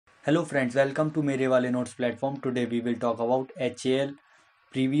Hello friends, welcome to Merewale Notes platform. Today we will talk about HAL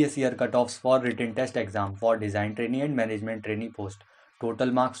previous year cutoffs for written test exam for design trainee and management trainee post.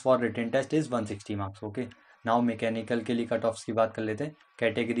 Total marks for written test is 160 marks. Okay. Now mechanical के लिए cutoffs की बात कर लेते हैं.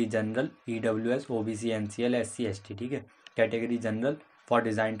 Category general, EWS, OBC, NCL, SC, ST. ठीक है. Category general for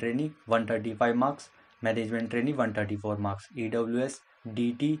design trainee 135 marks, management trainee 134 marks, EWS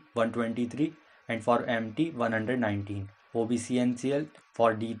DT 123 and for MT 119. OBC NCL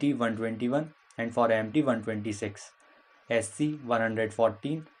for DT 121 and for MT 126, SC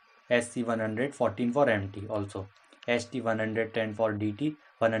 114, SC 114 for MT also, ST 110 for DT,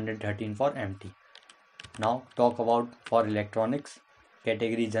 113 for MT. Now talk about for electronics.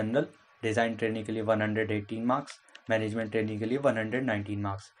 Category general design training के लिए 118 marks, management training के लिए 119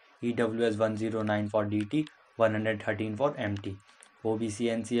 marks, EWS 109 for DT, 113 for MT,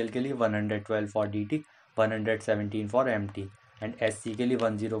 OBC NCL के लिए 112 for DT, 117 for MT and SC के लिए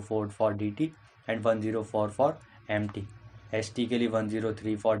 104 for DT and 104 for MT, ST के लिए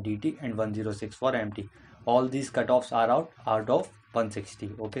 103 for DT and 106 for MT. All these cutoffs are out of 160.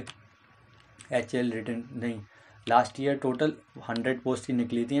 Okay. HL return नहीं, last year total 100 post की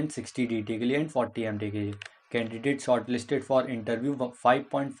निकली थी एंड 60 DT के लिए एंड 40 MT के लिए. Candidate short listed for interview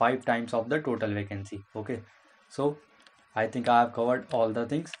 5.5 times of the total vacancy. Okay, so I think I have covered all the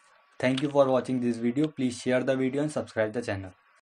things. Thank you for watching this video. Please share the video and subscribe the channel.